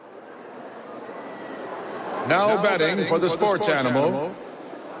Now betting for the sports animal,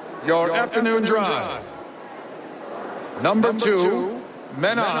 your afternoon drive. Number 2,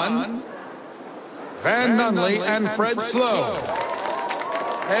 men on, Van Nunley and Fred Slow.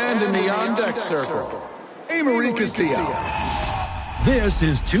 And in the on-deck circle, Amory Castillo. This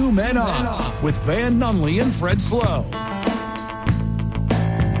is Two Men On with Van Nunley and Fred Slow.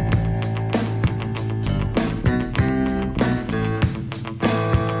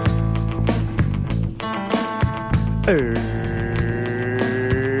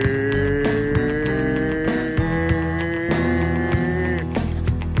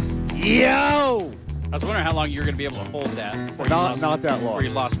 Yo! I was wondering how long you were going to be able to hold that before Not that long. Before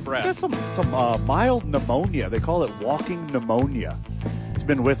you lost breath. Got some mild pneumonia. They call it walking pneumonia. It's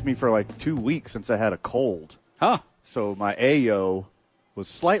been with me for like 2 weeks since I had a cold. Huh. So my AO was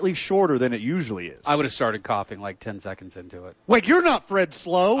slightly shorter than it usually is. I would have started coughing like 10 seconds into it. Wait, you're not Fred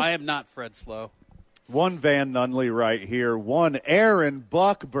Slow? I am not Fred Slow. One Van Nunley right here. One Aaron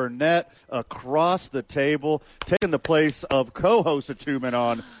Buck Burnette across the table, taking the place of co-host of Two Men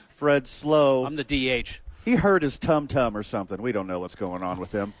On, Fred Slow. I'm the DH. He hurt his tum-tum or something. We don't know what's going on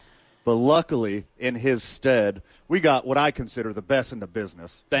with him. But luckily, in his stead, we got what I consider the best in the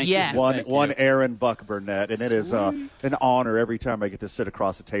business. Thank you. One Aaron Buck Burnette, and it is an honor every time I get to sit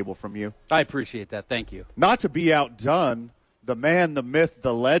across the table from you. I appreciate that. Thank you. Not to be outdone, the man, the myth,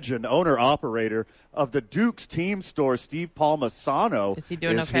 the legend, owner-operator of the Duke's team store, Steve Palmisano, is he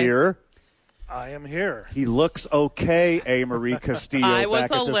doing okay? Here. I am here. He looks okay, Amory Castillo. I was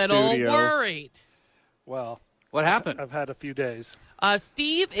back at a the little studio. worried. Well, what happened? I've had a few days.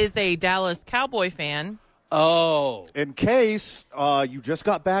 Steve is a Dallas Cowboy fan. Oh. In case you just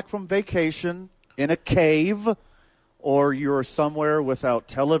got back from vacation in a cave, or you're somewhere without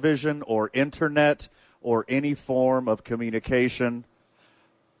television or internet or any form of communication,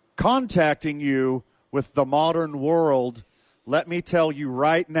 contacting you with the modern world, let me tell you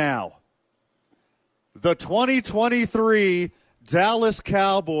right now, the 2023 Dallas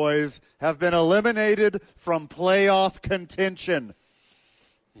Cowboys have been eliminated from playoff contention.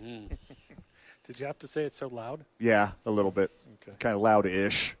 Did you have to say it so loud? Yeah, a little bit. Okay. Kind of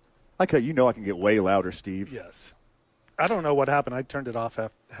loud-ish. I can get way louder, Steve. Yes. I don't know what happened. I turned it off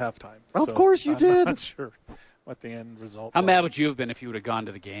halftime. Well, of course you did. I'm not sure what the end result How was. mad would you have been if you would have gone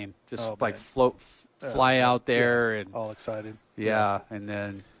to the game? Just man. fly out there and all excited. and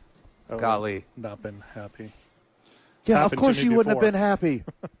then golly. Not been happy. Yeah, of course you wouldn't have been happy.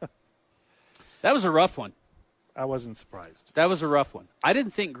 That was a rough one. I wasn't surprised. That was a rough one. I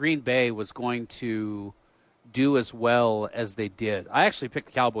didn't think Green Bay was going to do as well as they did. I actually picked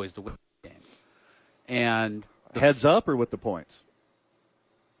the Cowboys to win the game. And heads up or with the points?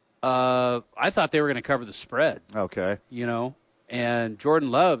 I thought they were going to cover the spread. Okay. And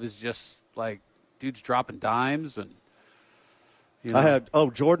Jordan Love is just like, dude's dropping dimes. And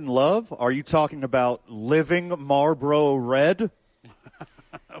Jordan Love? Are you talking about living Marlboro Red?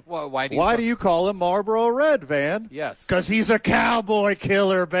 Well, why do you call him Marlboro Red, Van? Yes. Because he's a cowboy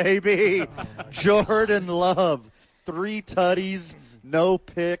killer, baby. Jordan Love. 3 tutties, no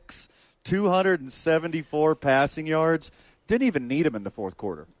picks, 274 passing yards. Didn't even need him in the fourth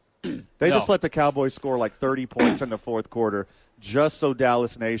quarter. They just let the Cowboys score like 30 points in the fourth quarter just so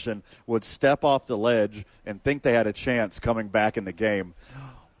Dallas Nation would step off the ledge and think they had a chance coming back in the game.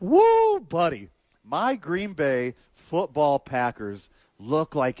 Woo, buddy. My Green Bay football Packers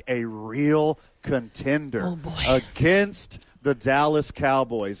look like a real contender against the Dallas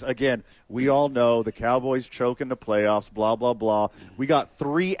Cowboys. Again, we all know the Cowboys choke in the playoffs, blah, blah, blah. We got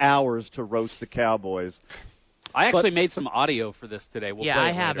 3 hours to roast the Cowboys. I actually made some audio for this today. We'll play I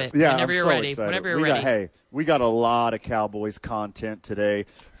it have later. it. Yeah, Whenever I'm you're so ready. excited. Whenever you're ready. We got a lot of Cowboys content today.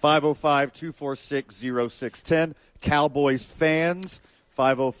 505-246-0610. Cowboys fans.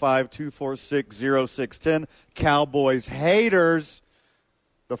 505-246-0610. Cowboys haters.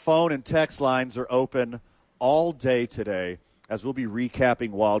 The phone and text lines are open all day today as we'll be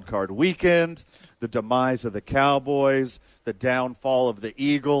recapping Wild Card Weekend, the demise of the Cowboys, the downfall of the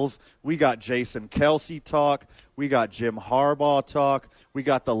Eagles. We got Jason Kelce talk. We got Jim Harbaugh talk. We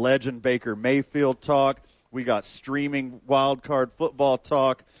got the legend Baker Mayfield talk. We got streaming Wild Card football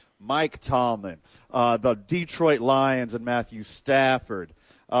talk. Mike Tomlin, the Detroit Lions and Matthew Stafford.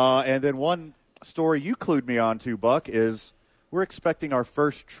 And then one story you clued me on to, Buck, is we're expecting our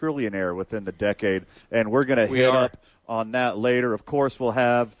first trillionaire within the decade, and we're going to hit up on that later. Of course, we'll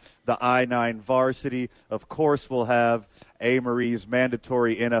have the I-9 varsity. Of course, we'll have Amory's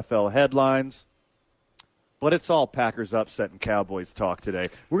mandatory NFL headlines. But it's all Packers upset and Cowboys talk today.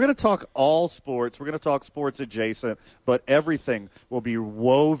 We're going to talk all sports. We're going to talk sports adjacent, but everything will be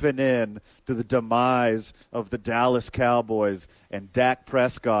woven in to the demise of the Dallas Cowboys. And Dak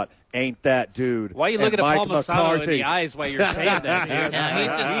Prescott ain't that dude. Why are you and looking at Mike Paul Masano in McCarthy. the eyes while you're saying that, dude?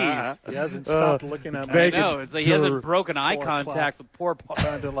 Yeah, Jeez. He hasn't stopped looking at me. I know. It's like he hasn't broken eye 4 o'clock. contact with poor Paul.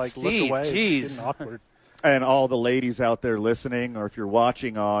 Trying to, Steve, look away. jeez. It's getting awkward. And all the ladies out there listening, or if you're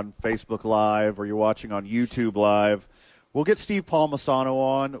watching on Facebook Live or you're watching on YouTube Live, we'll get Steve Palmisano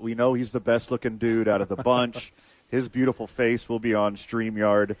on. We know he's the best-looking dude out of the bunch. His beautiful face will be on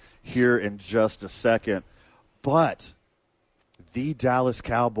StreamYard here in just a second. But the Dallas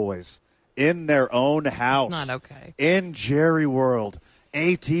Cowboys in their own house, Not okay. in Jerry World,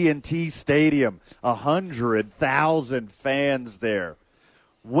 AT&T Stadium, 100,000 fans there.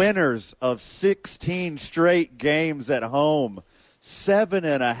 Winners of 16 straight games at home,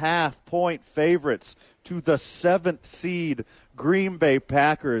 7.5-point favorites to the 7th seed Green Bay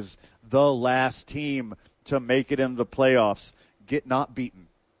Packers, the last team to make it into the playoffs, get not beaten.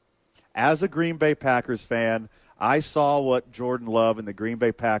 As a Green Bay Packers fan, I saw what Jordan Love and the Green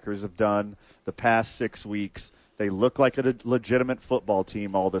Bay Packers have done the past 6 weeks. They look like a legitimate football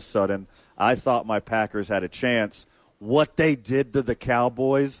team all of a sudden. I thought my Packers had a chance. What they did to the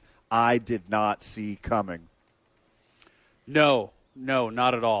Cowboys, I did not see coming. No,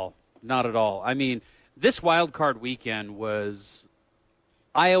 not at all. Not at all. I mean, this wild card weekend was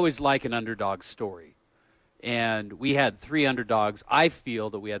 – I always like an underdog story. And we had 3 underdogs. I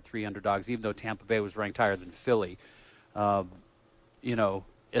feel that we had 3 underdogs, even though Tampa Bay was ranked higher than Philly,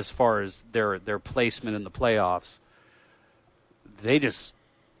 as far as their placement in the playoffs. They just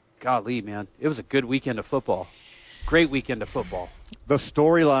 – golly, man, it was a good weekend of football. Great weekend of football. The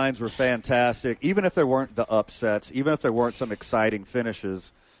storylines were fantastic. Even if there weren't the upsets, even if there weren't some exciting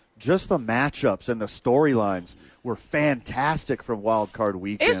finishes, just the matchups and the storylines were fantastic from Wild Card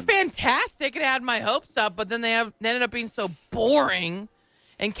Weekend. It's fantastic. It had my hopes up, but then they ended up being so boring.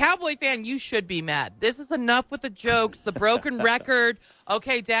 And Cowboy fan, you should be mad. This is enough with the jokes, the broken record.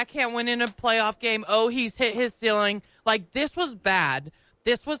 Okay, Dak can't win in a playoff game. Oh, he's hit his ceiling. Like, this was bad.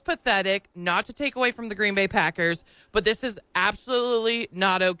 This was pathetic, not to take away from the Green Bay Packers, but this is absolutely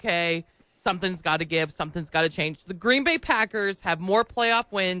not okay. Something's got to give. Something's got to change. The Green Bay Packers have more playoff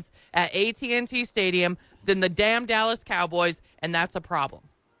wins at AT&T Stadium than the damn Dallas Cowboys, and that's a problem.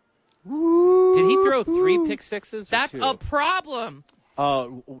 Did he throw 3 pick sixes? Or That's 2? a problem.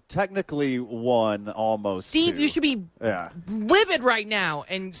 Technically one, almost Steve, 2. you should be livid right now,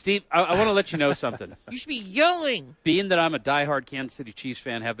 and Steve, I want to let you know something. you should be yelling. Being that I'm a diehard Kansas City Chiefs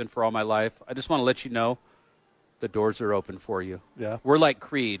fan, have been for all my life, I just want to let you know the doors are open for you. Yeah. We're like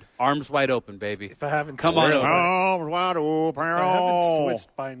Creed, arms wide open, baby. If I haven't Come on switched over. Arms wide open. If I haven't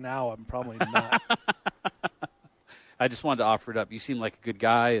switched by now, I'm probably not. I just wanted to offer it up. You seem like a good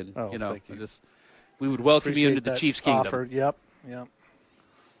guy, and thank you. we would welcome you Appreciate into the that Chiefs' kingdom. offer. Yep.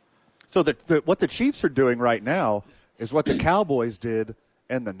 So what the Chiefs are doing right now is what the Cowboys did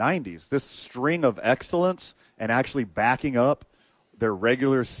in the 90s. This string of excellence and actually backing up their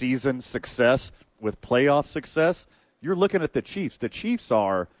regular season success with playoff success. You're looking at the Chiefs. The Chiefs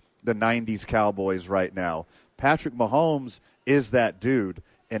are the 90s Cowboys right now. Patrick Mahomes is that dude.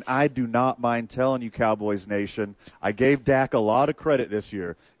 And I do not mind telling you, Cowboys Nation, I gave Dak a lot of credit this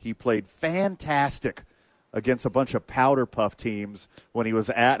year. He played fantastic against a bunch of powder puff teams when he was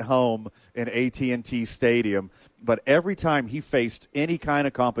at home in AT&T Stadium. But every time he faced any kind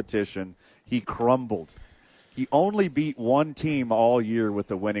of competition, he crumbled. He only beat one team all year with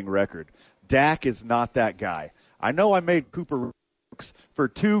the winning record. Dak is not that guy. I know I made Cooper for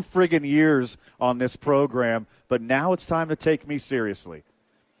 2 friggin' years on this program, but now it's time to take me seriously.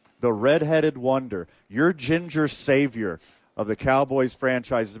 The redheaded wonder, your ginger savior of the Cowboys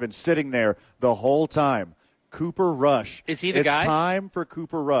franchise, has been sitting there the whole time. Cooper Rush. Is he the guy? It's time for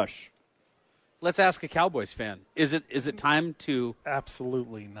Cooper Rush. Let's ask a Cowboys fan. Is it time to?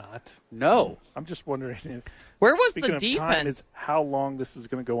 Absolutely not. No. I'm just wondering. Where was Speaking the of defense? time, is how long this is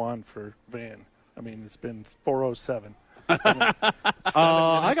going to go on for Van. I mean, it's been 4:07.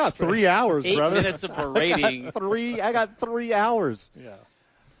 I got 3 hours, 8 brother. minutes of berating. I got 3 hours. Yeah.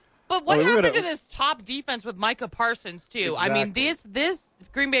 But what Oh, we're happened gonna- to this top defense with Micah Parsons, too? I mean, Exactly. this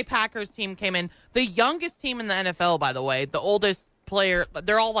Green Bay Packers team came in, the youngest team in the NFL, by the way, the oldest player.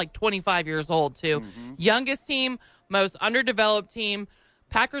 They're all like 25 years old, too. Mm-hmm. Youngest team, most underdeveloped team.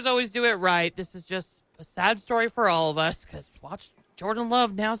 Packers always do it right. This is just a sad story for all of us because watch Jordan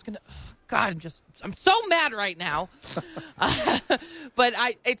Love now is going to – God, I'm so mad right now. But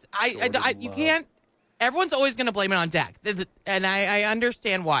you can't everyone's always going to blame it on Dak, and I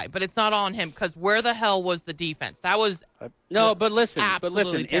understand why, but it's not all on him because where the hell was the defense? That was no. But listen,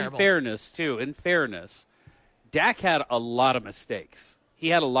 terrible. In fairness, Dak had a lot of mistakes. He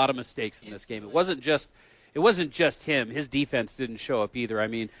had a lot of mistakes in this game. It wasn't just him. His defense didn't show up either. I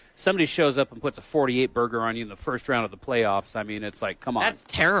mean, somebody shows up and puts a 48 burger on you in the first round of the playoffs. I mean, it's like, come on. That's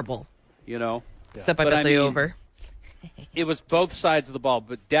terrible. You know? Except I bet the over. It was both sides of the ball,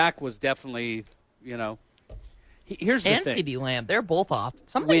 but Dak was definitely, here's the and thing. CeeDee Lamb, they're both off.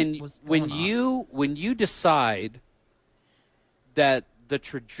 When you decide that the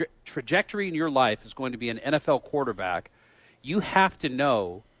trajectory in your life is going to be an NFL quarterback, you have to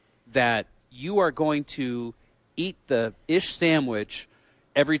know that you are going to eat the ish sandwich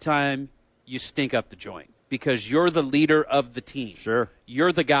every time you stink up the joint because you're the leader of the team. Sure.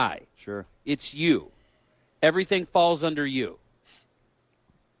 You're the guy. Sure. It's you. Everything falls under you.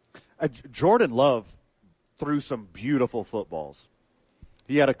 Jordan Love threw some beautiful footballs.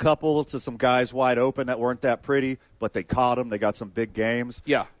 He had a couple to some guys wide open that weren't that pretty, but they caught him. They got some big games.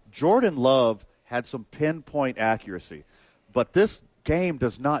 Yeah. Jordan Love had some pinpoint accuracy. But this game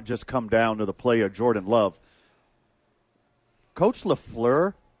does not just come down to the play of Jordan Love. Coach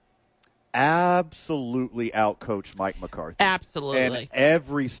LaFleur absolutely outcoached Mike McCarthy. Absolutely. And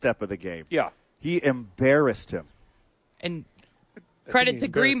every step of the game. Yeah. He embarrassed him. And credit to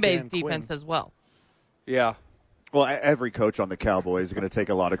Green Bay's defense as well. Yeah. Well, every coach on the Cowboys is going to take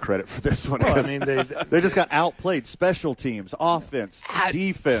a lot of credit for this one. Well, I mean, they just got outplayed. Special teams, offense,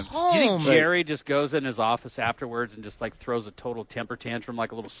 defense. Do you think Jerry just goes in his office afterwards and just, throws a total temper tantrum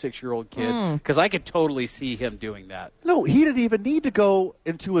like a little 6-year-old kid? Because I could totally see him doing that. No, he didn't even need to go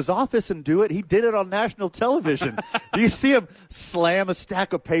into his office and do it. He did it on national television. Do you see him slam a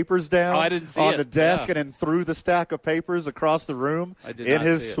stack of papers down I didn't see on it. the desk Yeah. and then threw the stack of papers across the room I did in not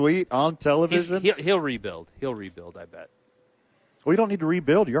his see it. suite on television? He'll rebuild. He'll rebuild, I bet. We don't need to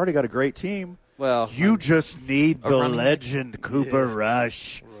rebuild. You already got a great team. Well, you just need the running legend Cooper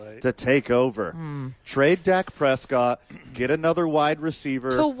Rush to take over. Trade Dak Prescott, get another wide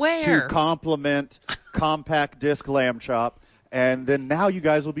receiver To where? to complement compact disc lamb chop, and then now you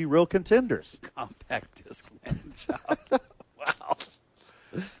guys will be real contenders. compact disc man job. Wow.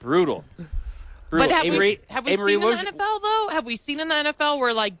 Brutal. But have we Avery, seen in the NFL, though? Have we seen in the NFL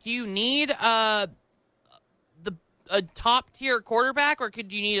where, do you need a top-tier quarterback, or could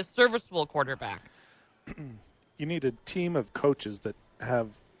you need a serviceable quarterback? you need a team of coaches that have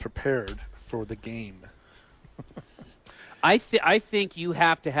prepared for the game. I think you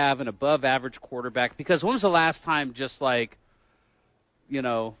have to have an above-average quarterback because when was the last time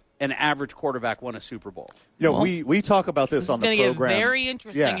an average quarterback won a Super Bowl? We talk about this on the program. It's going to get very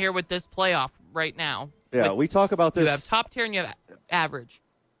interesting here with this playoff right now. Yeah, we talk about this. You have top-tier and you have average.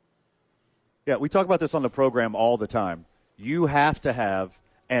 Yeah, we talk about this on the program all the time. You have to have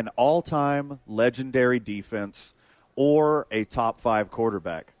an all-time legendary defense or a top-5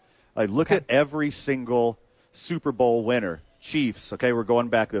 quarterback. Look at every single Super Bowl winner. Chiefs, okay, we're going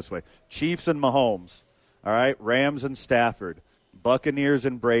back this way. Chiefs and Mahomes, all right? Rams and Stafford. Buccaneers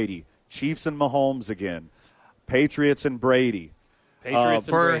and Brady. Chiefs and Mahomes again. Patriots and Brady.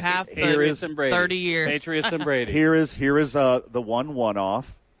 For half the 30 years. Patriots and Brady. Here is the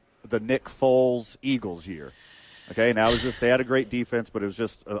one-off. The Nick Foles Eagles year. Okay, now they had a great defense, but it was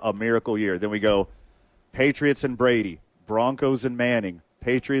just a miracle year. Then we go Patriots and Brady, Broncos and Manning,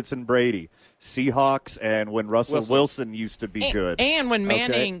 Patriots and Brady, Seahawks, and when Russell Wilson used to be good. And when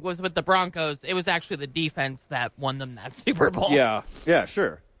Manning was with the Broncos, it was actually the defense that won them that Super Bowl. Yeah,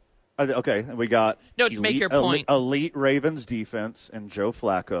 sure. Okay, and we got make your point. Elite Ravens defense and Joe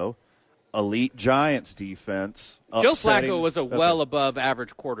Flacco. Elite Giants defense. Joe Flacco was a above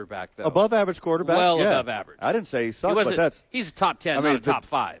average quarterback, though. Above average quarterback? Above average. I didn't say he sucked, but he's a top 10, not a top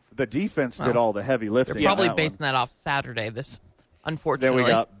 5. The defense did all the heavy lifting. They're probably basing that off Saturday, unfortunately. Then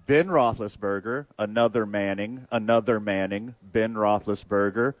we got Ben Roethlisberger, another Manning, Ben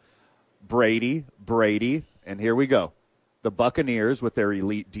Roethlisberger, Brady, and here we go. The Buccaneers with their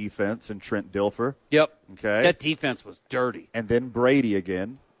elite defense and Trent Dilfer. Yep. Okay. That defense was dirty. And then Brady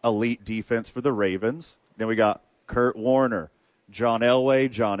again. Elite defense for the Ravens. Then we got Kurt Warner, John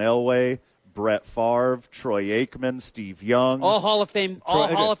Elway, Brett Favre, Troy Aikman, Steve Young. All Hall of Fame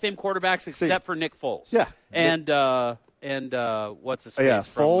quarterbacks except for Nick Foles. Yeah. And what's his face? Yeah,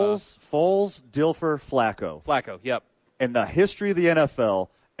 Foles, Dilfer, Flacco. Flacco, yep. In the history of the NFL,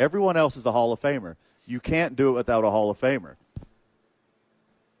 everyone else is a Hall of Famer. You can't do it without a Hall of Famer.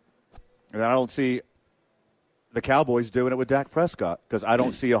 And I don't see the Cowboys doing it with Dak Prescott because I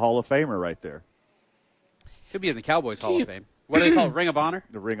don't see a Hall of Famer right there. He'll be in the Cowboys Hall of Fame. What do they call it? Ring of Honor?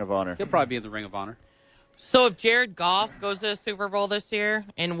 The Ring of Honor. He'll probably be in the Ring of Honor. So if Jared Goff goes to the Super Bowl this year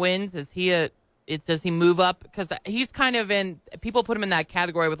and wins, does he move up? Because he's kind of people put him in that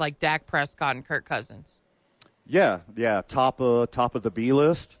category with like Dak Prescott and Kirk Cousins. Yeah, top of the B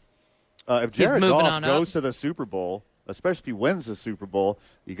list. If Jared Goff goes to the Super Bowl, especially if he wins the Super Bowl,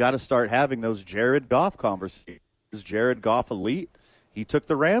 you got to start having those Jared Goff conversations. Is Jared Goff elite? He took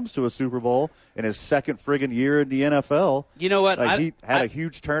the Rams to a Super Bowl in his second friggin' year in the NFL. You know what? He had a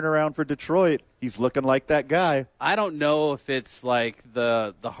huge turnaround for Detroit. He's looking like that guy. I don't know if it's like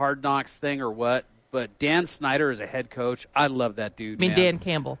the Hard Knocks thing or what, but Dan Snyder is a head coach. I love that dude. I mean, Dan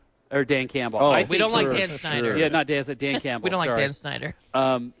Campbell. Or Dan Campbell. Oh, we don't like Dan Snyder. Yeah, not Dan. Dan Campbell. We don't sorry. like Dan Snyder.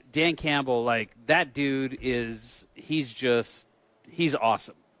 Dan Campbell, like that dude he's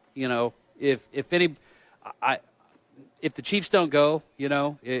awesome. You know, if the Chiefs don't go, you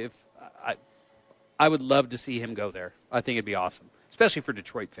know, I would love to see him go there. I think it'd be awesome, especially for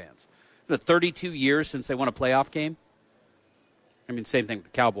Detroit fans. The 32 years since they won a playoff game. I mean, same thing with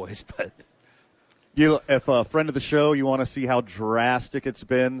the Cowboys, but. If a friend of the show, you want to see how drastic it's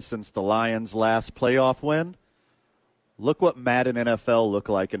been since the Lions' last playoff win, look what Madden NFL looked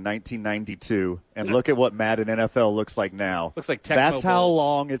like in 1992, and look at what Madden NFL looks like now. Looks like Tecmo That's how Bowl.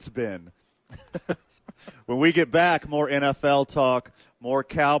 long it's been. When we get back, more NFL talk, more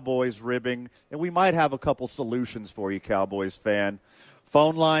Cowboys ribbing, and we might have a couple solutions for you, Cowboys fan.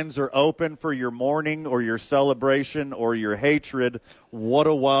 Phone lines are open for your mourning or your celebration or your hatred. What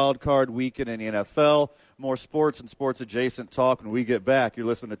a wild card weekend in the NFL. More sports and sports-adjacent talk when we get back. You're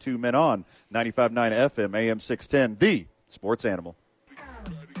listening to Two Men On, 95.9 FM, AM 610, the sports animal.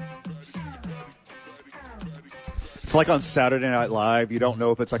 It's like on Saturday Night Live. You don't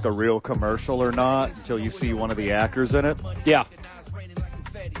know if it's like a real commercial or not until you see one of the actors in it. Yeah.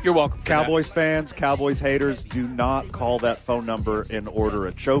 You're welcome. Cowboys fans, Cowboys haters, do not call that phone number and order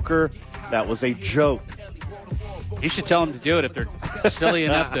a choker. That was a joke. You should tell them to do it if they're silly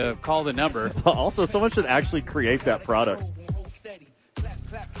enough to call the number. Also, someone should actually create that product.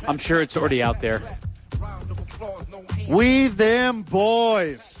 I'm sure it's already out there. We them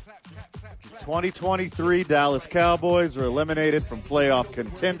boys. 2023 Dallas Cowboys are eliminated from playoff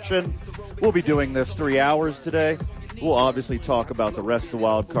contention. We'll be doing this 3 hours today. We'll obviously talk about the rest of the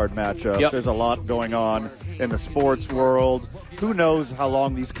wild card matchups. Yep. There's a lot going on in the sports world. Who knows how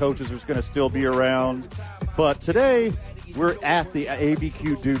long these coaches are going to still be around. But today, we're at the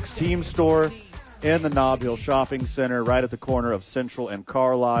ABQ Dukes team store in the Nob Hill Shopping Center, right at the corner of Central and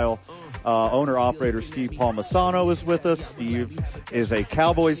Carlisle. Owner-operator Steve Palmisano is with us. Steve is a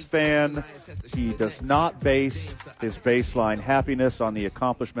Cowboys fan. He does not base his baseline happiness on the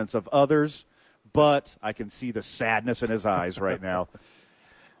accomplishments of others, but I can see the sadness in his eyes right now.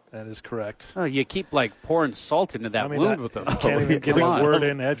 That is correct. Oh, you keep like pouring salt into that wound with them. Can't even get a word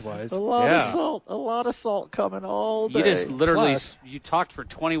in edgewise. A lot of salt coming all day. You just literally you talked for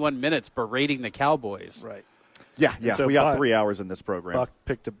 21 minutes berating the Cowboys. Right. Yeah. So we got 3 hours in this program. Buck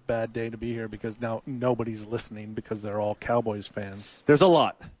picked a bad day to be here because now nobody's listening because they're all Cowboys fans. There's a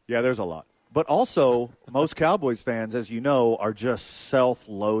lot. Yeah, there's a lot. But also, most Cowboys fans, as you know, are just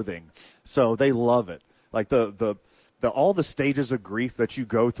self-loathing. So they love it. Like the all the stages of grief that you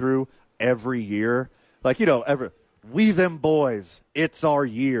go through every year. Like, you know, we them boys, it's our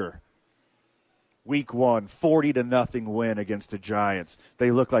year. Week 1, 40-0 win against the Giants. They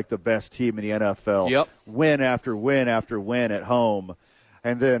look like the best team in the NFL. Yep. Win after win after win at home.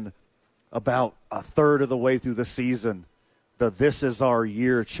 And then about a third of the way through the season, the this is our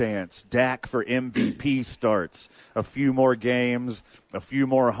year chance. Dak for MVP starts. A few more games, a few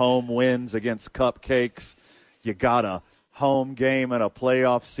more home wins against cupcakes. You got a home game and a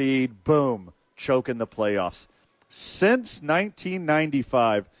playoff seed. Boom, choking the playoffs. Since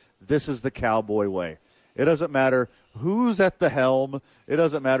 1995, this is the Cowboy way. It doesn't matter who's at the helm. It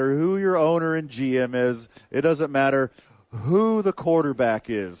doesn't matter who your owner and GM is. It doesn't matter who the quarterback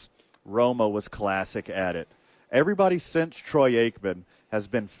is. Roma was classic at it. Everybody since Troy Aikman has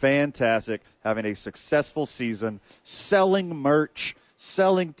been fantastic, having a successful season, selling merch,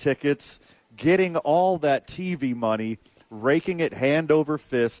 selling tickets, getting all that TV money, raking it hand over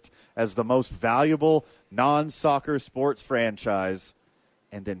fist as the most valuable non-soccer sports franchise,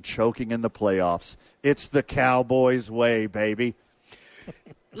 and then choking in the playoffs. It's the Cowboys way, baby.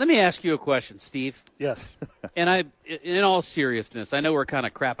 Let me ask you a question, Steve. Yes. And in all seriousness, I know we're kind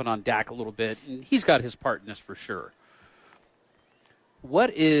of crapping on Dak a little bit, and he's got his part in this for sure.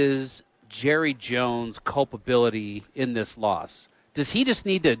 What is Jerry Jones' culpability in this loss? Does he just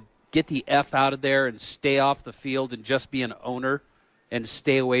need to get the F out of there and stay off the field and just be an owner and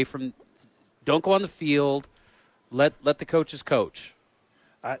stay away from – don't go on the field, let the coaches coach?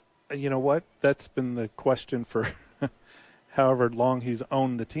 you know what? That's been the question for however long he's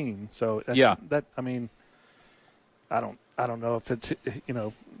owned the team. So that I mean, I don't know if it's,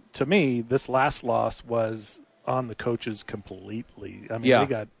 to me, this last loss was on the coaches completely. I mean, they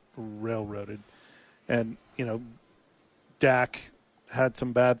got railroaded. And, Dak had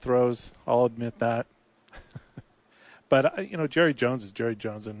some bad throws. I'll admit that. But, Jerry Jones is Jerry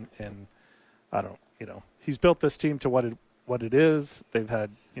Jones, and I don't, he's built this team to what it is. They've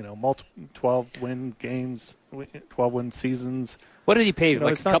had, multiple 12-win games, 12-win seasons. What did he pay?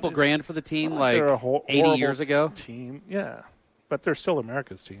 Like a couple grand for the team, like 80 years ago? Team, yeah. But they're still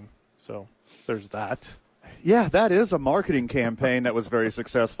America's team, so there's that. Yeah, that is a marketing campaign that was very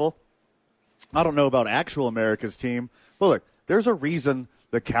successful. I don't know about actual America's team, but look, there's a reason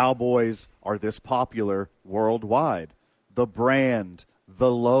the Cowboys are this popular worldwide. The brand,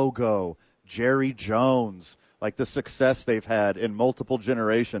 the logo, Jerry Jones, like the success they've had in multiple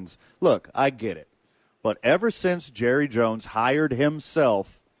generations. Look, I get it. But ever since Jerry Jones hired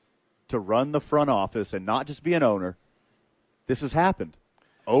himself to run the front office and not just be an owner, this has happened.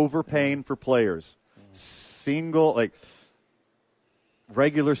 Overpaying for players.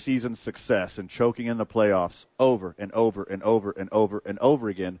 Regular season success and choking in the playoffs over and over and over and over and over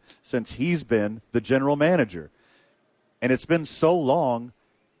again since he's been the general manager. And it's been so long,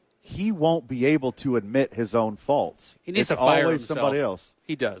 he won't be able to admit his own faults. He needs to fire always himself. Somebody else.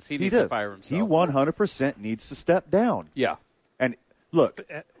 He does. He needs to fire himself. He 100% needs to step down. Yeah. And look,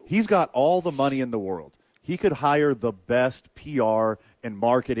 he's got all the money in the world. He could hire the best PR and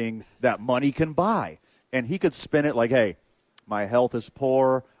marketing that money can buy. And he could spin it like, hey, my health is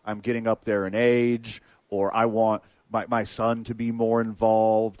poor, I'm getting up there in age, or I want my son to be more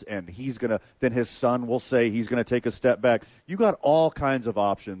involved, and then his son will say he's going to take a step back. You got all kinds of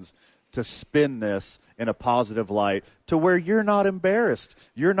options to spin this in a positive light to where you're not embarrassed.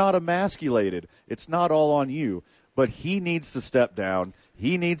 You're not emasculated. It's not all on you. But he needs to step down.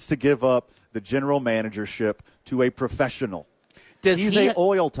 He needs to give up the general managership to a professional. He's an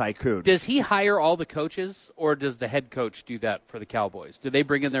oil tycoon. Does he hire all the coaches, or does the head coach do that for the Cowboys? Do they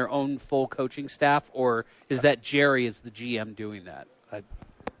bring in their own full coaching staff, or is that Jerry as the GM doing that?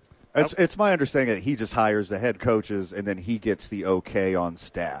 It's my understanding that he just hires the head coaches, and then he gets the okay on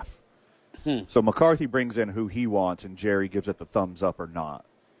staff. So McCarthy brings in who he wants, and Jerry gives it the thumbs up or not.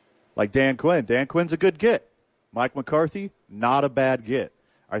 Like Dan Quinn. Dan Quinn's a good get. Mike McCarthy, not a bad get.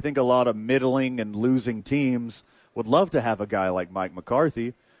 I think a lot of middling and losing teams would love to have a guy like Mike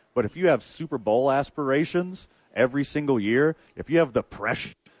McCarthy, but if you have Super Bowl aspirations every single year, if you have the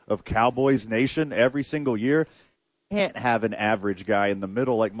pressure of Cowboys Nation every single year, you can't have an average guy in the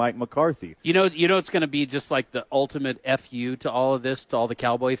middle like Mike McCarthy. You know it's going to be just like the ultimate FU to all of this, to all the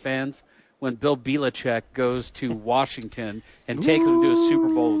Cowboy fans, when Bill Belichick goes to Washington and takes them to a Super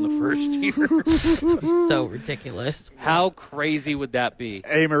Bowl in the first year. So ridiculous. How crazy would that be?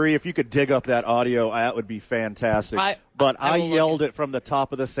 Hey, Marie, if you could dig up that audio, that would be fantastic. I yelled it from the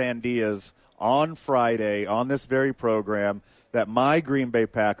top of the Sandias on Friday on this very program that my Green Bay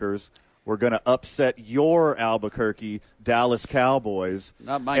Packers were going to upset your Albuquerque Dallas Cowboys.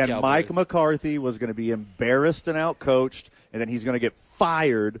 Not my and Cowboys. Mike McCarthy was going to be embarrassed and outcoached, and then he's going to get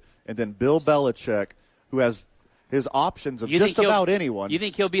fired. And then Bill Belichick, who has his options of just about anyone. You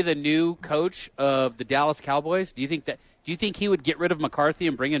think he'll be the new coach of the Dallas Cowboys? Do you think he would get rid of McCarthy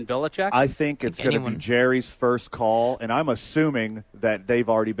and bring in Belichick? I think it's going to be Jerry's first call, and I'm assuming that they've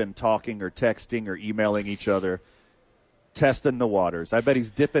already been talking or texting or emailing each other, testing the waters. I bet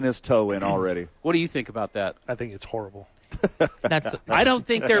he's dipping his toe in already. What do you think about that? I think it's horrible. I don't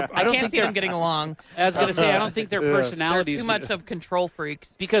think they're. I can't see them getting along. I was going to say I don't think their personalities. They're too much of control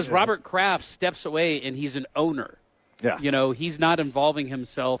freaks. Because Robert Kraft steps away and he's an owner. Yeah. He's not involving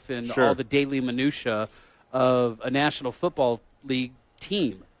himself in all the daily minutia of a National Football League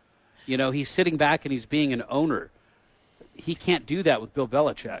team. He's sitting back and he's being an owner. He can't do that with Bill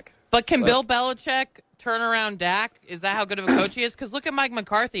Belichick. But can Bill Belichick turn around Dak? Is that how good of a coach he is? Because look at Mike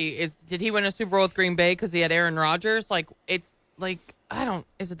McCarthy. Did he win a Super Bowl with Green Bay because he had Aaron Rodgers? Is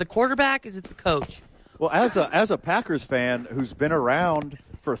it the quarterback? Is it the coach? Well, as a Packers fan who's been around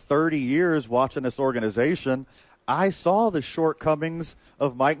for 30 years watching this organization, I saw the shortcomings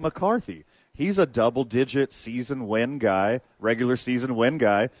of Mike McCarthy. He's a double-digit season win guy, regular season win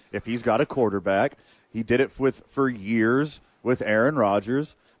guy, if he's got a quarterback. He did it for years with Aaron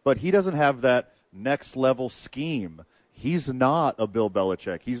Rodgers, but he doesn't have that next-level scheme. He's not a Bill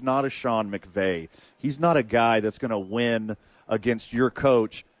Belichick. He's not a Sean McVay. He's not a guy that's going to win against your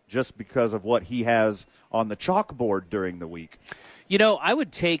coach just because of what he has on the chalkboard during the week. I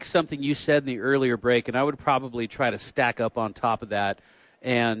would take something you said in the earlier break, and I would probably try to stack up on top of that.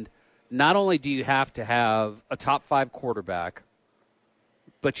 And not only do you have to have a top 5 quarterback,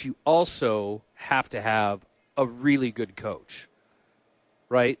 but you also have to have a really good coach,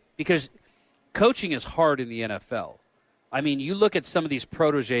 right? Because coaching is hard in the NFL. I mean, you look at some of these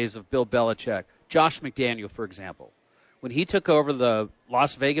protégés of Bill Belichick, Josh McDaniel, for example. When he took over the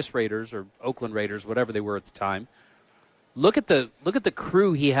Las Vegas Raiders or Oakland Raiders, whatever they were at the time, look at the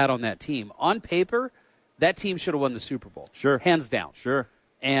crew he had on that team. On paper, that team should have won the Super Bowl. Sure. Hands down. Sure.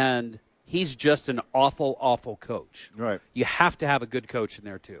 And he's just an awful, awful coach. Right. You have to have a good coach in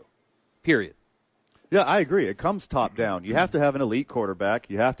there, too. Period. Yeah, I agree. It comes top down. You have to have an elite quarterback.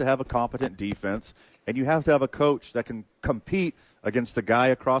 You have to have a competent defense. And you have to have a coach that can compete against the guy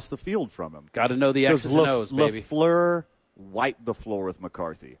across the field from him. Got to know the X's and O's, baby. LaFleur wiped the floor with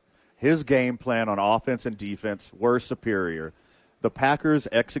McCarthy. His game plan on offense and defense were superior. The Packers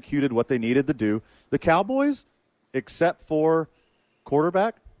executed what they needed to do. The Cowboys, except for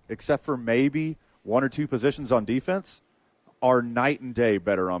quarterback, except for maybe 1 or 2 positions on defense, are night and day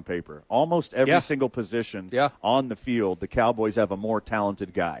better on paper. Almost every single position on the field, the Cowboys have a more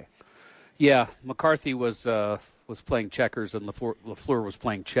talented guy. Yeah, McCarthy was playing checkers and LaFleur was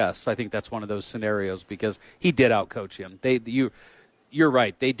playing chess. I think that's one of those scenarios because he did outcoach him. You're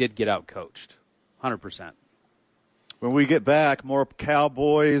right. They did get outcoached, 100%. When we get back, more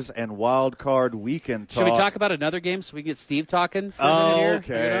Cowboys and Wild Card Weekend talk. Should we talk about another game so we get Steve talking for a minute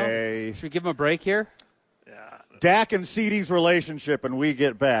here? Okay. You know? Should we give him a break here? Dak and CeeDee's relationship, and we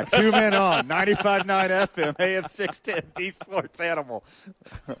get back. 2 men on 95.9 FM, AM 610, D Sports Animal.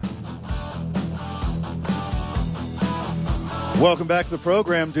 Welcome back to the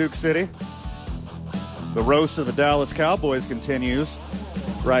program, Duke City. The roast of the Dallas Cowboys continues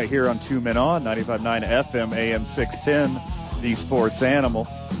right here on 2 Men On, 95.9 FM, AM 610, the Sports Animal.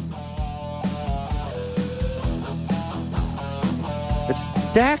 It's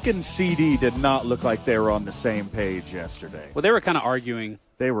Dak and CeeDee did not look like they were on the same page yesterday. Well, they were kind of arguing.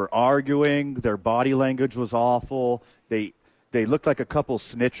 They were arguing. Their body language was awful. They looked like a couple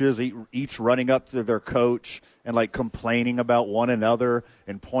snitches, each running up to their coach and like complaining about one another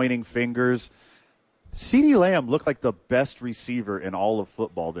and pointing fingers. CeeDee Lamb looked like the best receiver in all of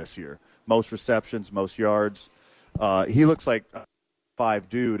football this year. Most receptions, most yards. He looks like a 5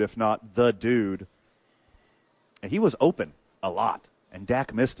 dude, if not the dude. And he was open a lot, and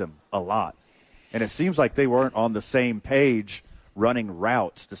Dak missed him a lot. And it seems like they weren't on the same page running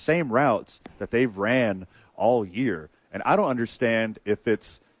routes, the same routes that they've ran all year. And I don't understand if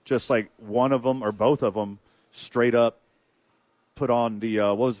it's just like one of them or both of them straight up put on the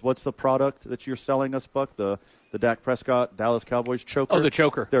what's the product that you're selling us, Buck? The Dak Prescott Dallas Cowboys choker. Oh, the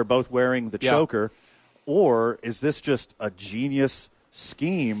choker. They're both wearing the choker. Or is this just a genius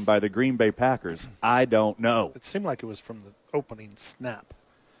scheme by the Green Bay Packers? I don't know. It seemed like it was from the opening snap,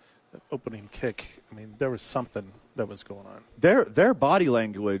 the opening kick. I mean, there was something that was going on. Their body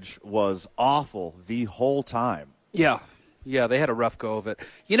language was awful the whole time. Yeah, they had a rough go of it.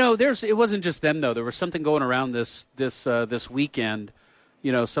 You know, it wasn't just them though. There was something going around this weekend.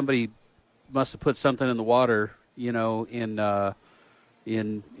 You know, somebody must have put something in the water. You know, in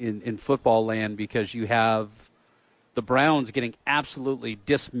football land, because you have the Browns getting absolutely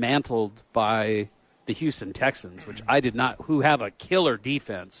dismantled by the Houston Texans, which who have a killer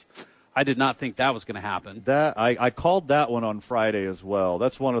defense. I did not think that was going to happen. I called that one on Friday as well.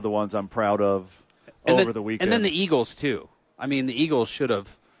 That's one of the ones I'm proud of over the weekend. And then the Eagles too. I mean, the Eagles should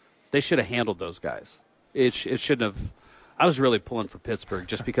have handled those guys. It shouldn't have. I was really pulling for Pittsburgh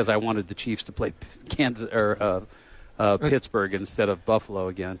just because I wanted the Chiefs to play Pittsburgh instead of Buffalo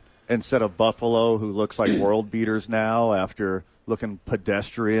again. Instead of Buffalo, who looks like world beaters now after looking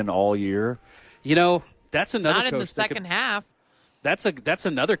pedestrian all year. You know, that's another not coach in the second half. That's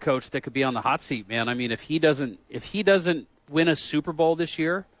another coach that could be on the hot seat, man. I mean, if he doesn't win a Super Bowl this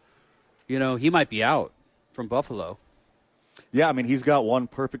year, you know, he might be out from Buffalo. Yeah, I mean, he's got one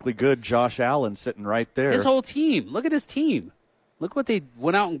perfectly good Josh Allen sitting right there. His whole team. Look at his team. Look what they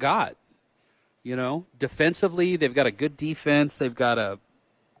went out and got. You know, defensively, they've got a good defense. They've got a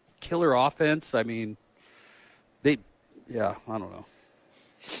killer offense. I mean, I don't know.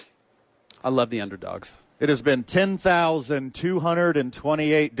 I love the underdogs. It has been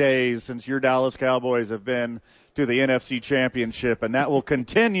 10,228 days since your Dallas Cowboys have been to the NFC Championship, and that will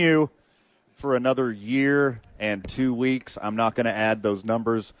continue for another year and 2 weeks. I'm not going to add those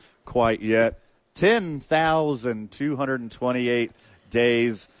numbers quite yet. 10,228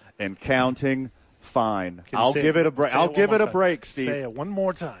 days and counting. Fine. I'll give it a break. I'll give it a break, Steve. Say it one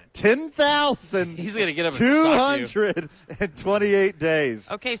more time. 10,000. He's going to get up and 228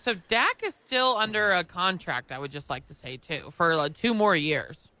 days. Okay, so Dak is still under a contract, I would just like to say, too, for 2 more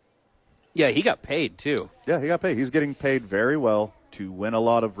years. Yeah, he got paid, too. Yeah, he got paid. He's getting paid very well to win a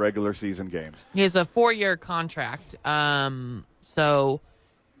lot of regular season games. He has a 4-year contract. So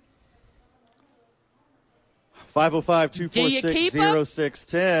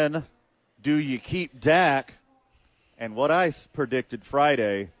 505-246-0610. Do you keep Dak? And what I predicted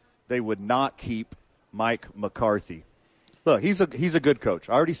Friday, they would not keep Mike McCarthy. Look, he's a good coach.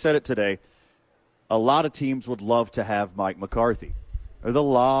 I already said it today. A lot of teams would love to have Mike McCarthy. There's a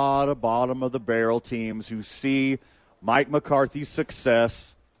lot of bottom-of-the-barrel teams who see Mike McCarthy's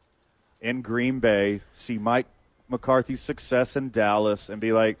success in Green Bay, see Mike McCarthy's success in Dallas, and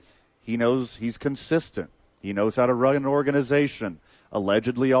be like, he knows he's consistent. He knows how to run an organization.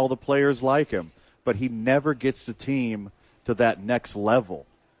 Allegedly, all the players like him. But he never gets the team to that next level.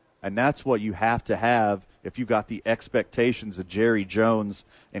 And that's what you have to have if you got the expectations of Jerry Jones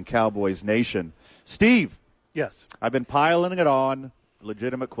and Cowboys Nation. Steve. Yes. I've been piling it on.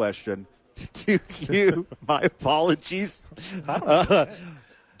 Legitimate question. Do you, my apologies,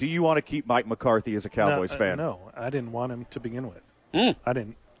 do you want to keep Mike McCarthy as a Cowboys fan? No, I didn't want him to begin with. I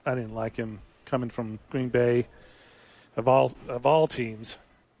didn't like him coming from Green Bay. Of all teams,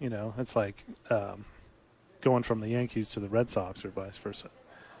 it's like going from the Yankees to the Red Sox or vice versa.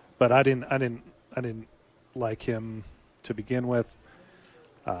 But I didn't like him to begin with.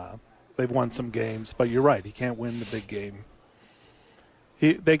 They've won some games, but you're right. He can't win the big game.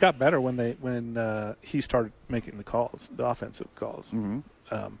 They got better when he started making the calls, the offensive calls. Mm-hmm.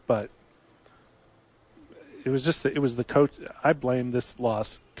 But it was the coach. I blame this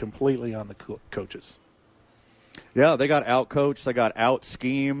loss completely on the coaches. Yeah, they got out-coached. They got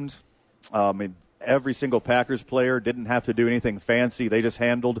out-schemed. Every single Packers player didn't have to do anything fancy. They just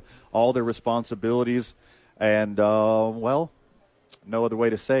handled all their responsibilities. And, no other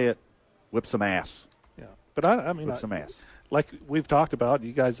way to say it, whip some ass. Yeah, but I mean, whip some ass. Like we've talked about,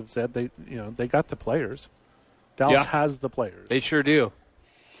 you guys have said they got the players. Dallas has the players. They sure do.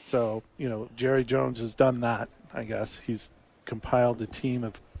 So, Jerry Jones has done that, I guess. He's compiled a team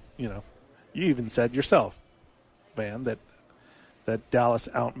of, you even said yourself, Van, that Dallas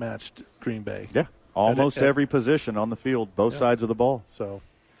outmatched Green Bay. Yeah, almost every position on the field, both sides of the ball. So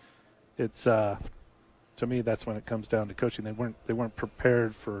it's to me that's when it comes down to coaching. They weren't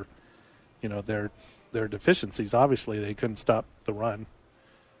prepared for their deficiencies. Obviously, they couldn't stop the run,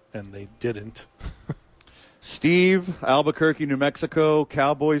 and they didn't. Steve, Albuquerque, New Mexico,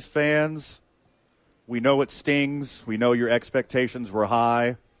 Cowboys fans, we know it stings. We know your expectations were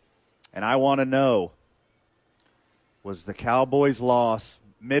high. And I want to know, was the Cowboys' loss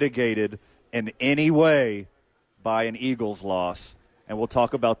mitigated in any way by an Eagles loss? And we'll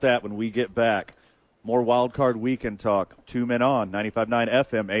talk about that when we get back. More Wild Card Weekend talk. 2 Men On, 95.9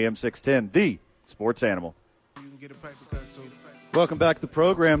 FM, AM 610, the Sports Animal. Welcome back to the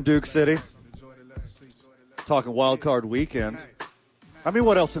program, Duke City. Talking Wild Card Weekend. I mean,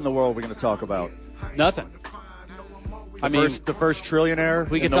 what else in the world are we going to talk about? Nothing. The first trillionaire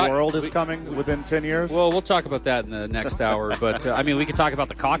in the world is coming within 10 years? Well, we'll talk about that in the next hour. But, we could talk about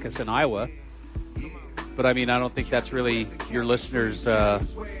the caucus in Iowa. But, I don't think that's really your listeners'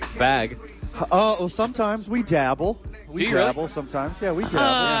 bag. Well, sometimes we dabble. We dabble really? Sometimes. Yeah, we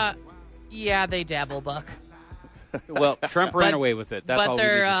dabble. Yeah, they dabble, Buck. Well, Trump ran away with it. That's all we need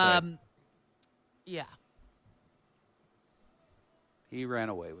to say. Yeah. He ran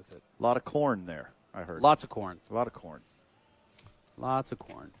away with it. A lot of corn there, I heard. Lots of corn. A lot of corn. Lots of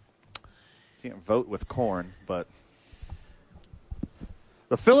corn. Can't vote with corn, but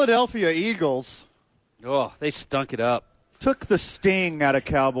the Philadelphia Eagles they stunk it up. Took the sting out of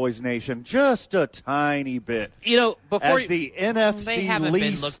Cowboys Nation just a tiny bit. Before as the NFC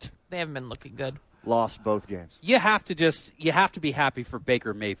least, they haven't been looking good. Lost both games. You have to be happy for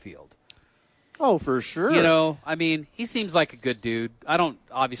Baker Mayfield. Oh, for sure. He seems like a good dude. I don't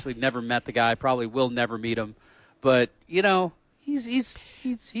obviously never met the guy. Probably will never meet him, but he's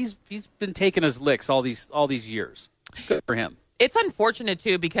been taking his licks all these years. Good for him. It's unfortunate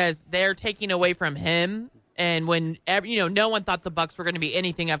too because they're taking away from him, and when no one thought the Bucs were going to be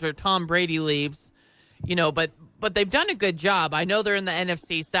anything after Tom Brady leaves, but they've done a good job. I know they're in the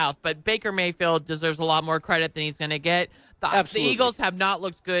NFC South, but Baker Mayfield deserves a lot more credit than he's going to get. The Eagles have not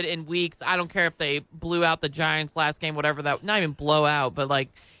looked good in weeks. I don't care if they blew out the Giants last game, whatever that. Not even blow out, but like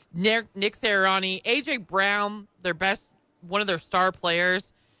Nick Sirianni, A.J. Brown, one of their star players.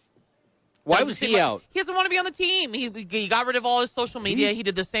 Why was he out? He doesn't want to be on the team. He got rid of all his social media. He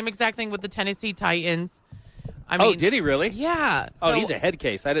did the same exact thing with the Tennessee Titans. Did he really? Yeah. He's a head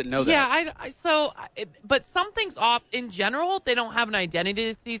case. I didn't know that. Yeah, but something's off. In general, they don't have an identity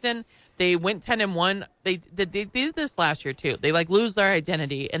this season. They went 10-1. They did this last year too. They lose their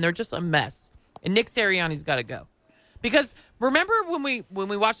identity and they're just a mess. And Nick Sirianni's got to go. Because remember when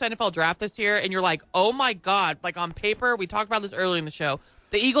we watched the NFL draft this year and you're like, oh my God, on paper, we talked about this earlier in the show,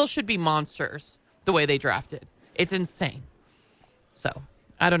 the Eagles should be monsters the way they drafted. It's insane. So,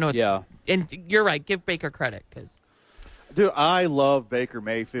 I don't know. Yeah. And you're right. Give Baker credit because. Dude, I love Baker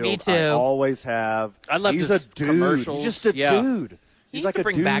Mayfield. Me too. I always have. I love He's his a dude. commercials. He's just a dude. He's like to a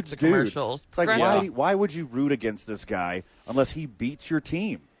bring dude's back the dude. commercials. It's like, why would you root against this guy unless he beats your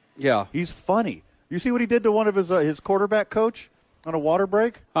team? Yeah. He's funny. You see what he did to one of his quarterback coach on a water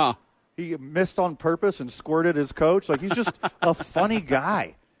break? Huh. He missed on purpose and squirted his coach. He's just a funny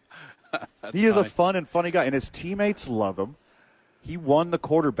guy. He is a fun and funny guy, and his teammates love him. He won the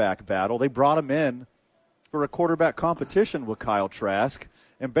quarterback battle. They brought him in for a quarterback competition with Kyle Trask,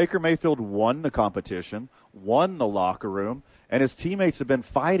 and Baker Mayfield won the competition, won the locker room, and his teammates have been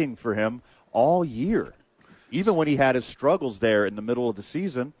fighting for him all year, even when he had his struggles there in the middle of the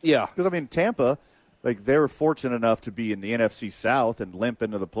season. Yeah. Because, Tampa, they were fortunate enough to be in the NFC South and limp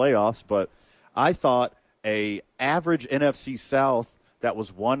into the playoffs, but I thought a average NFC South that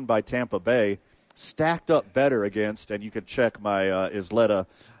was won by Tampa Bay stacked up better against, and you could check my Isleta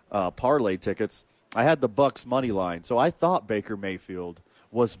parlay tickets. I had the Bucks money line, so I thought Baker Mayfield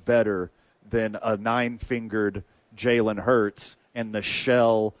was better than a 9-fingered Jalen Hurts and the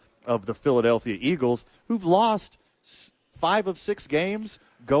shell of the Philadelphia Eagles, who've lost 5 of 6 games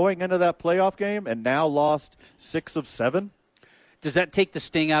going into that playoff game and now lost 6 of 7. Does that take the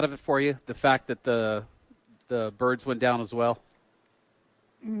sting out of it for you, the fact that the Birds went down as well?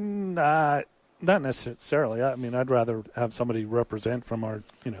 Not necessarily. I'd rather have somebody represent from our,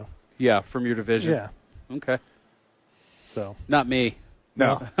 Yeah, from your division. Yeah. Okay. So. Not me.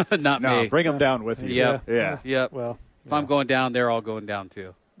 No. Not no, me. bring them down with you. Yeah. Yep. Well, if I'm going down, they're all going down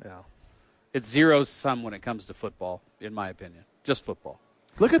too. Yeah. It's zero-sum when it comes to football, in my opinion. Just football.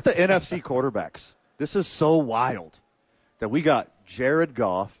 Look at the NFC quarterbacks. This is so wild that we got Jared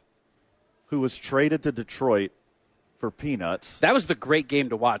Goff, who was traded to Detroit for peanuts. That was the great game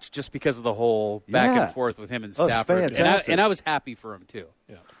to watch just because of the whole back and forth with him and That was Stafford. fantastic. And I was happy for him, too.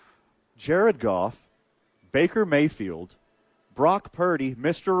 Yeah. Jared Goff, Baker Mayfield, Brock Purdy,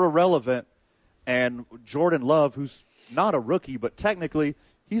 Mr. Irrelevant, and Jordan Love, who's not a rookie, but technically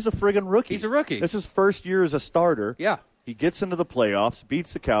he's a friggin' rookie. He's a rookie. This is his first year as a starter. Yeah. He gets into the playoffs,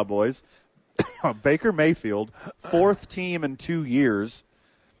 beats the Cowboys. Baker Mayfield, 4th team in 2 years.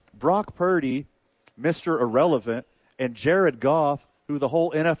 Brock Purdy, Mr. Irrelevant, and Jared Goff, who the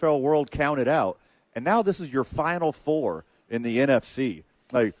whole NFL world counted out. And now this is your final 4 in the NFC.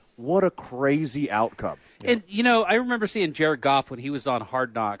 What a crazy outcome. And, I remember seeing Jared Goff when he was on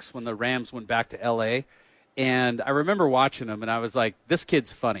Hard Knocks when the Rams went back to L.A., and I remember watching him, and I was like, this kid's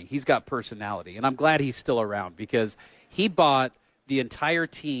funny. He's got personality. And I'm glad he's still around because he bought the entire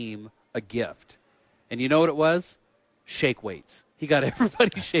team a gift. And you know what it was? Shake weights. He got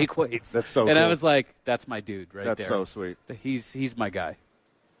everybody shake weights. That's so And cool. I was like, that's my dude right there. That's so sweet. He's my guy.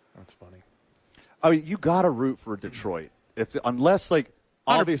 That's funny. You got to root for Detroit. Obviously,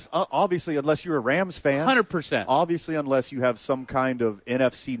 unless you're a Rams fan. 100%. Obviously, unless you have some kind of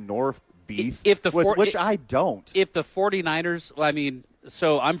NFC North beef, which I don't. If the 49ers,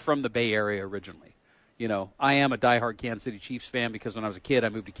 so I'm from the Bay Area originally. I am a diehard Kansas City Chiefs fan because when I was a kid, I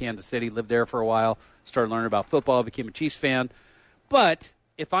moved to Kansas City, lived there for a while, started learning about football, became a Chiefs fan. But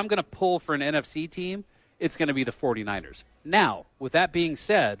if I'm going to pull for an NFC team, it's going to be the 49ers. Now, with that being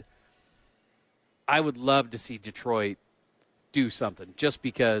said, I would love to see Detroit do something just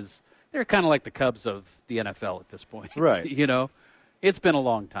because they're kind of like the Cubs of the NFL at this point. Right. It's been a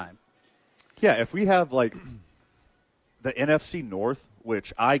long time. Yeah, if we have, the NFC North,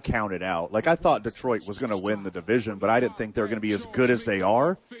 which I counted out. I thought Detroit was going to win the division, but I didn't think they were going to be as good as they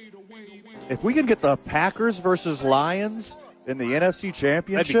are. If we can get the Packers versus Lions in the NFC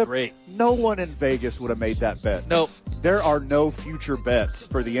Championship, that'd be great. No one in Vegas would have made that bet. Nope. There are no future bets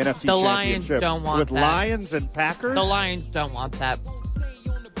for the NFC The Lions Championship. don't want with that. Lions and Packers? The Lions don't want that.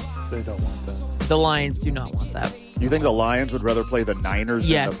 They don't want that. The Lions do not want that. You think the Lions would rather play the Niners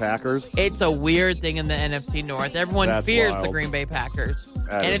Yes. than the Packers? It's a weird thing in the NFC North. Everyone That's fears wild. the Green Bay Packers.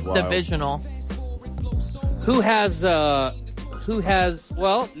 That And is it's wild. divisional. Who has,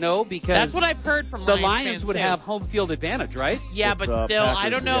 well, no, because That's what I've heard from the Lions Lions fans, would too. have home field advantage, right? Yeah, With, but still, I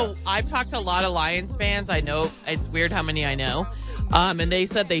Packers, don't know. yeah. I've talked to a lot of Lions fans. I know it's weird how many I know. And they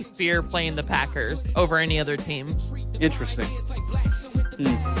said they fear playing the Packers over any other team. Interesting.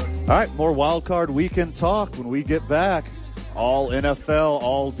 All right, more Wild Card Weekend talk when we get back. All NFL,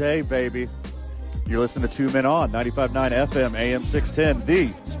 all day, baby. You're listening to Two Men On, 95.9 FM, AM 610,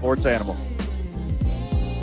 the Sports Animal.